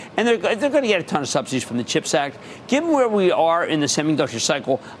book, and they're going to get a ton of subsidies from the CHIPS Act. Given where we are in the semiconductor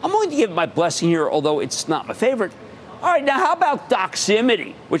cycle, I'm willing to give it my blessing here, although it's not my favorite. All right, now how about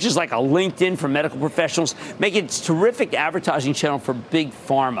Doximity, which is like a LinkedIn for medical professionals, making it a terrific advertising channel for big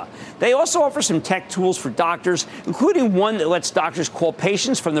pharma. They also offer some tech tools for doctors, including one that lets doctors call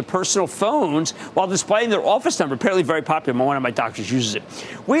patients from their personal phones while displaying their office number. Apparently very popular. One of my doctors uses it.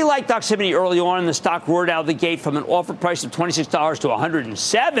 We liked Doximity early on, and the stock roared out of the gate from an offer price of $26 to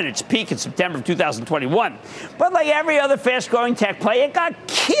 $107 at its peak in September of 2021. But like every other fast-growing tech play, it got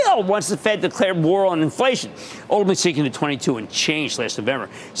killed once the Fed declared war on inflation, ultimately sinking to 22 and change last November.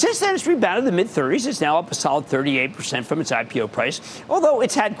 Since then, it's rebounded to the mid-30s. It's now up a solid 38% from its IPO price, although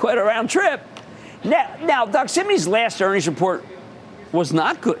it's had quite a round trip. Now, Doximity's last earnings report was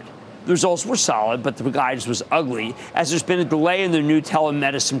not good. The results were solid, but the guidance was ugly, as there's been a delay in their new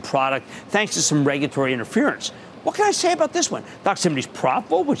telemedicine product thanks to some regulatory interference. What can I say about this one? Doximity's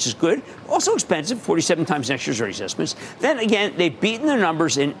profitable, which is good. Also expensive, 47 times next year's earnings estimates. Then again, they've beaten their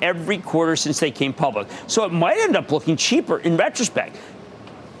numbers in every quarter since they came public. So it might end up looking cheaper in retrospect.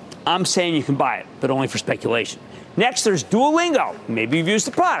 I'm saying you can buy it, but only for speculation. Next, there's Duolingo. Maybe you've used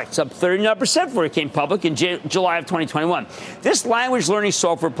the product. It's up 39% before it came public in July of 2021. This language learning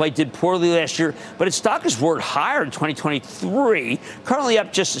software play did poorly last year, but its stock has roared higher in 2023, currently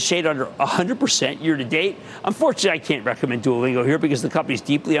up just a shade under 100% year to date. Unfortunately, I can't recommend Duolingo here because the company is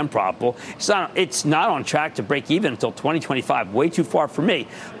deeply unprofitable. It's not on track to break even until 2025, way too far for me.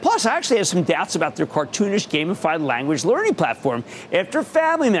 Plus, I actually have some doubts about their cartoonish gamified language learning platform after a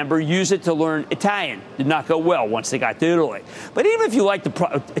family member used it to learn Italian. Did not go well once they got to Italy. But even if you like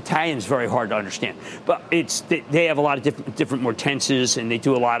Italian is very hard to understand. But they have a lot of different more tenses, and they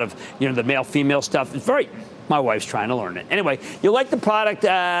do a lot of the male-female stuff. It's very. My wife's trying to learn it. Anyway, you like the product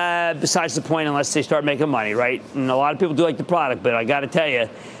besides the point unless they start making money, right? And a lot of people do like the product, but I got to tell you,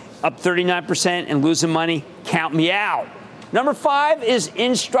 up 39% and losing money, count me out. Number 5 is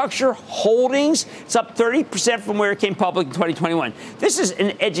Instructure Holdings. It's up 30% from where it came public in 2021. This is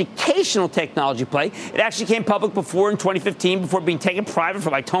an educational technology play. It actually came public before in 2015, before being taken private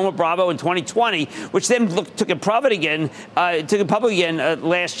from Thoma Bravo in 2020, which then took it public again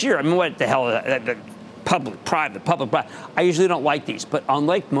last year. I mean, what the hell? Public, private. I usually don't like these, but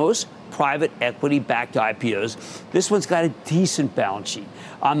unlike most private equity-backed IPOs, this one's got a decent balance sheet.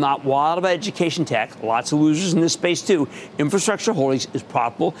 I'm not wild about education tech. Lots of losers in this space, too. Instructure Holdings is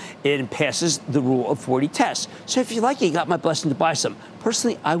profitable. It passes the Rule of 40 test. So if you like it, you got my blessing to buy some.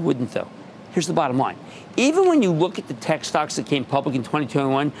 Personally, I wouldn't, though. Here's the bottom line. Even when you look at the tech stocks that came public in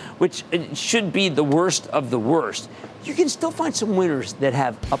 2021, which should be the worst of the worst, you can still find some winners that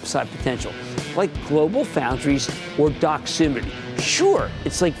have upside potential, like Global Foundries or Doximity. Sure,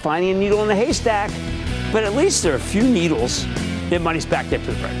 it's like finding a needle in a haystack, but at least there are a few needles. Their money's back there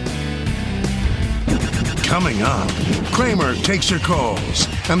to the right. Coming up, Cramer takes your calls,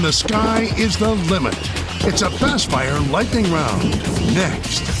 and the sky is the limit. It's a Fast Fire lightning round.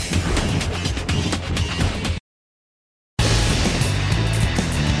 Next.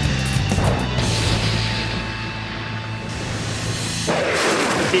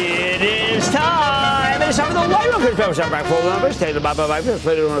 It is time. It's time for the lightning round. Back for the numbers. Take the back.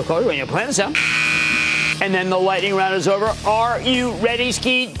 When you plan this out. And then the lightning round is over. Are you ready,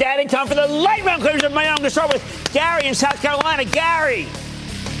 Ski Daddy? Time for the lightning round. I'm going to start with Gary in South Carolina. Gary.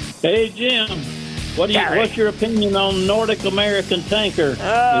 Hey, Jim. What's your opinion on Nordic American Tanker?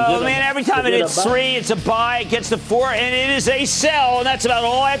 Oh, man, every time it hits 3, it's a buy. It gets to 4, and it is a sell. And that's about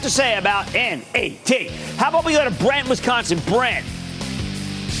all I have to say about NAT. How about we go to Brent, Wisconsin? Brent.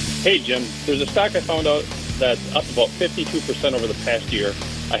 Hey, Jim. There's a stock I found out that's up about 52% over the past year.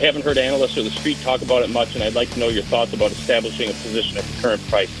 I haven't heard analysts or the street talk about it much, and I'd like to know your thoughts about establishing a position at the current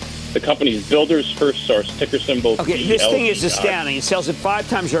price. The company's Builders First Source, ticker symbol. Okay, this thing is astounding. It sells at 5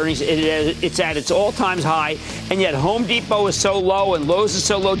 times earnings. It's at its all-time high, and yet Home Depot is so low and Lowe's is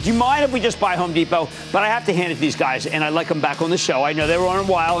so low. Do you mind if we just buy Home Depot? But I have to hand it to these guys, and I like them back on the show. I know they were on a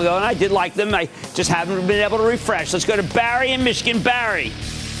while ago, and I did like them. I just haven't been able to refresh. Let's go to Barry in Michigan. Barry.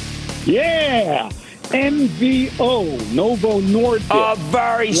 Yeah. NVO, Novo Nordisk. A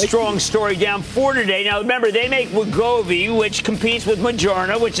very strong story, down 4 today. Now, remember, they make Wegovy, which competes with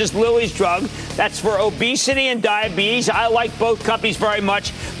Moderna, which is Lilly's drug. That's for obesity and diabetes. I like both companies very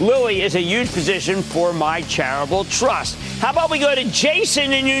much. Lilly is a huge position for my charitable trust. How about we go to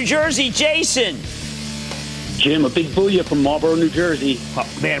Jason in New Jersey? Jason. Jim, a big booyah from Marlboro, New Jersey. Oh,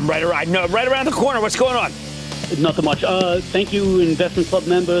 man, right around the corner. What's going on? Nothing much. Thank you, Investment Club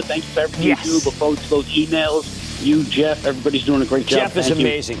member. Thank you for everything you do. Before those emails, you, Jeff, everybody's doing a great job. Jeff is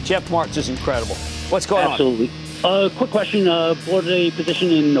amazing. Jeff Marks is incredible. What's going on? Absolutely. Quick question. Bought a position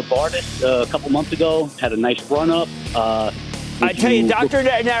in Novartis a couple months ago. Had a nice run-up. I tell you, Dr.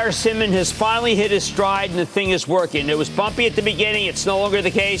 Narasimhan has finally hit his stride, and the thing is working. It was bumpy at the beginning. It's no longer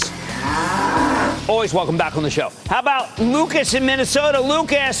the case. Always welcome back on the show. How about Lucas in Minnesota?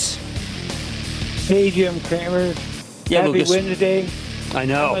 Lucas. Hey, Jim Cramer. Yeah, Happy Lucas. Wednesday. I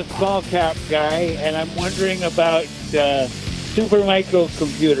know. I'm a small cap guy, and I'm wondering about Supermicro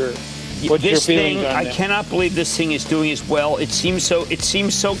Computer. What's your feelings on I that? cannot believe this thing is doing as well. It seems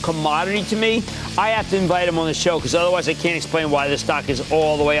so commodity to me. I have to invite him on the show because otherwise I can't explain why this stock is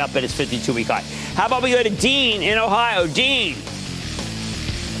all the way up at its 52-week high. How about we go to Dean in Ohio? Dean.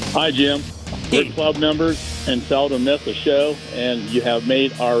 Hi, Jim. We're club members and seldom miss a show, and you have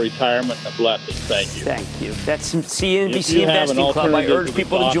made our retirement a blessing. Thank you. Thank you. That's CNBC Investing Club. I urge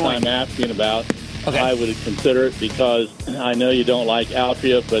people to join. I'm asking about. Okay. I would consider it because I know you don't like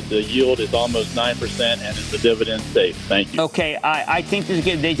Altria, but the yield is almost 9% and it's a dividend safe. Thank you. Okay, I think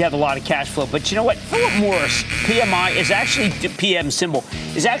they have a lot of cash flow. But you know what? Philip Morris, PMI, is actually, PM symbol,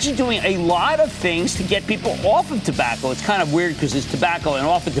 is actually doing a lot of things to get people off of tobacco. It's kind of weird because it's tobacco and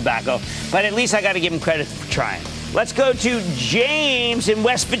off of tobacco. But at least I got to give him credit for trying. Let's go to James in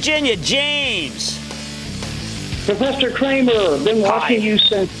West Virginia. James. Professor Kramer, been watching you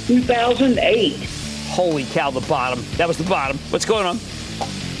since 2008. Holy cow, the bottom. That was the bottom. What's going on?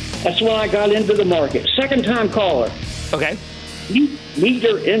 That's when I got into the market. Second-time caller. Okay. Need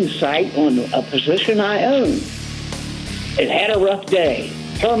your insight on a position I own. It had a rough day.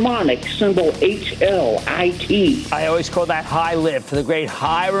 Harmonic, symbol HLIT. I always call that high lit for the great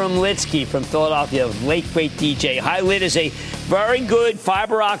Hiram Litsky from Philadelphia, late great DJ. High lit is a very good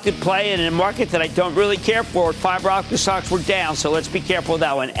fiber optic play in a market that I don't really care for. Fiber optic stocks were down, so let's be careful with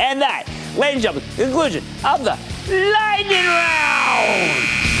that one. And that, ladies and gentlemen, the conclusion of the Lightning Round.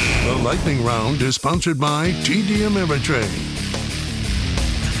 The Lightning Round is sponsored by TD Ameritrade.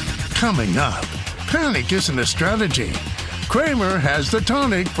 Coming up, panic isn't a strategy. Kramer has the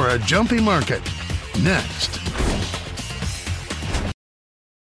tonic for a jumpy market. Next.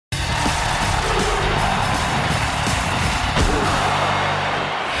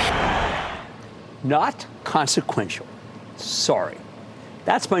 Not consequential. Sorry.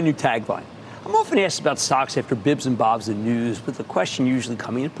 That's my new tagline. I'm often asked about stocks after bibs and bobs in news, with the question usually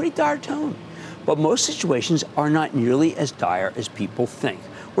coming in a pretty dire tone. But most situations are not nearly as dire as people think.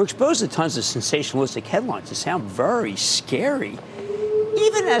 We're exposed to tons of sensationalistic headlines that sound very scary,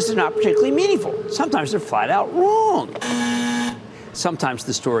 even as they're not particularly meaningful. Sometimes they're flat out wrong. Sometimes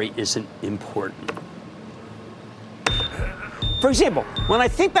the story isn't important. For example, when I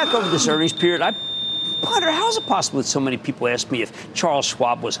think back over this earnings period, I ponder, how is it possible that so many people asked me if Charles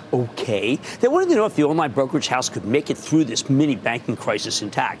Schwab was okay? They wanted to know if the online brokerage house could make it through this mini banking crisis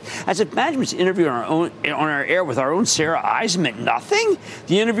intact. As if management's interview on our air with our own Sarah Eisen meant nothing.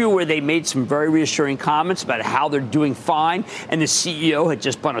 The interview where they made some very reassuring comments about how they're doing fine, and the CEO had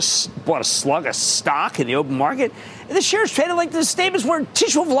just bought a slug of stock in the open market, and the shares traded like the statements were a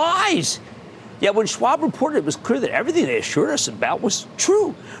tissue of lies. Yet when Schwab reported, it was clear that everything they assured us about was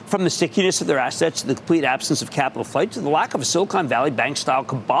true, from the stickiness of their assets to the complete absence of capital flight to the lack of a Silicon Valley bank-style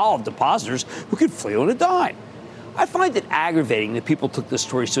cabal of depositors who could flee on a dime. I find it aggravating that people took this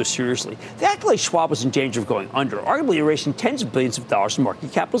story so seriously. They acted like Schwab was in danger of going under, arguably erasing tens of billions of dollars in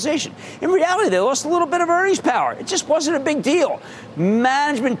market capitalization. In reality, they lost a little bit of earnings power. It just wasn't a big deal.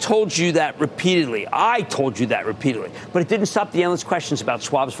 Management told you that repeatedly. I told you that repeatedly. But it didn't stop the endless questions about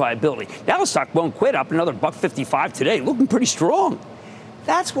Schwab's viability. Now the stock won't quit, up another $1.55 today, looking pretty strong.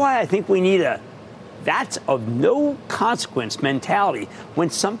 That's why I think we need a that's of no consequence mentality when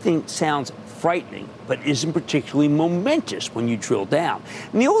something sounds frightening but isn't particularly momentous when you drill down.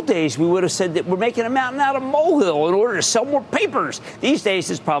 In the old days, we would have said that we're making a mountain out of a molehill in order to sell more papers. These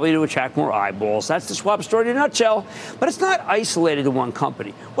days, it's probably to attract more eyeballs. That's the Schwab story in a nutshell. But it's not isolated to one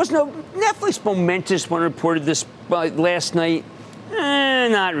company. Wasn't Netflix momentous when it reported this last night?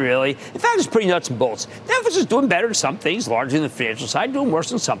 Not really. In fact, it's pretty nuts and bolts. Netflix is doing better in some things, largely in the financial side, doing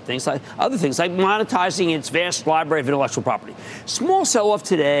worse in some things, like other things, like monetizing its vast library of intellectual property. Small sell-off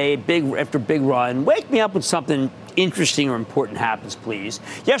today, after big run. Wake me up when something interesting or important happens, please.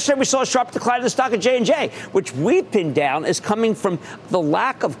 Yesterday, we saw a sharp decline in the stock of J&J, which we pinned down as coming from the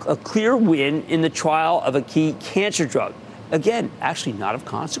lack of a clear win in the trial of a key cancer drug. Again, actually not of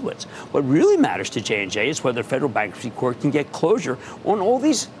consequence. What really matters to J&J is whether federal bankruptcy court can get closure on all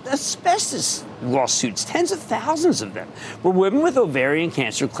these asbestos lawsuits, tens of thousands of them, where women with ovarian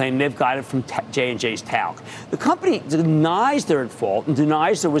cancer claim they've got it from J&J's talc. The company denies they're at fault and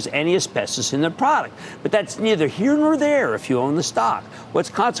denies there was any asbestos in their product. But that's neither here nor there if you own the stock. What's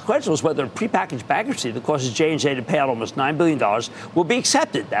consequential is whether a prepackaged bankruptcy that causes J&J to pay out almost $9 billion will be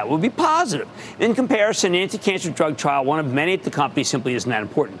accepted. That will be positive. In comparison, an anti-cancer drug trial, one of many at the company, simply isn't that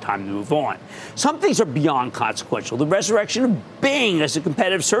important. Time to move on. Some things are beyond consequential. The resurrection of Bing as a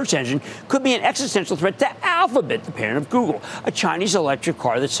competitive search engine could be an existential threat to Alphabet, the parent of Google. A Chinese electric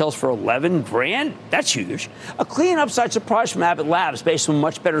car that sells for $11 grand? That's huge. A clean upside surprise from Abbott Labs based on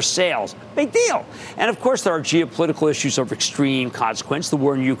much better sales. Big deal. And of course, there are geopolitical issues of extreme consequence. The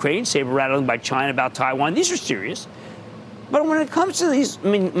war in Ukraine, saber-rattling by China about Taiwan. These are serious. But when it comes to these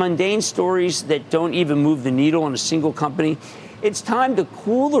mundane stories that don't even move the needle on a single company, it's time to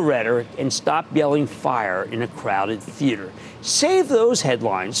cool the rhetoric and stop yelling fire in a crowded theater. Save those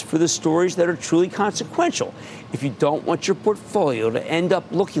headlines for the stories that are truly consequential if you don't want your portfolio to end up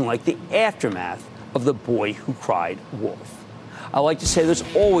looking like the aftermath of The Boy Who Cried Wolf. I like to say there's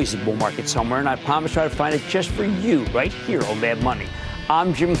always a bull market somewhere, and I promise to try to find it just for you right here on Mad Money.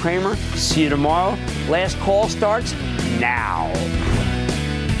 I'm Jim Cramer. See you tomorrow. Last call starts now.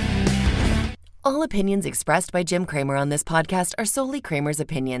 All opinions expressed by Jim Cramer on this podcast are solely Cramer's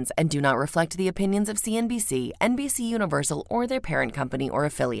opinions and do not reflect the opinions of CNBC, NBC Universal, or their parent company or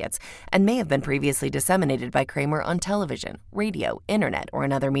affiliates, and may have been previously disseminated by Cramer on television, radio, internet, or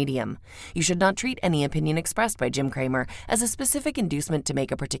another medium. You should not treat any opinion expressed by Jim Cramer as a specific inducement to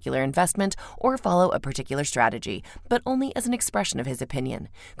make a particular investment or follow a particular strategy, but only as an expression of his opinion.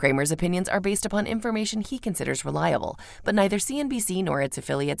 Cramer's opinions are based upon information he considers reliable, but neither CNBC nor its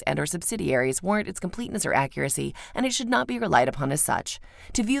affiliates and or subsidiaries warrant its completeness or accuracy, and it should not be relied upon as such.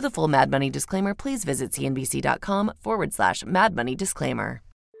 To view the full Mad Money disclaimer, please visit cnbc.com/Mad Money disclaimer.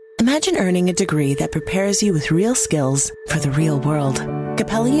 Imagine earning a degree that prepares you with real skills for the real world.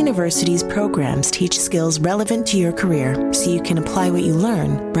 Capella University's programs teach skills relevant to your career so you can apply what you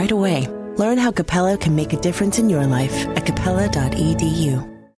learn right away. Learn how Capella can make a difference in your life at capella.edu.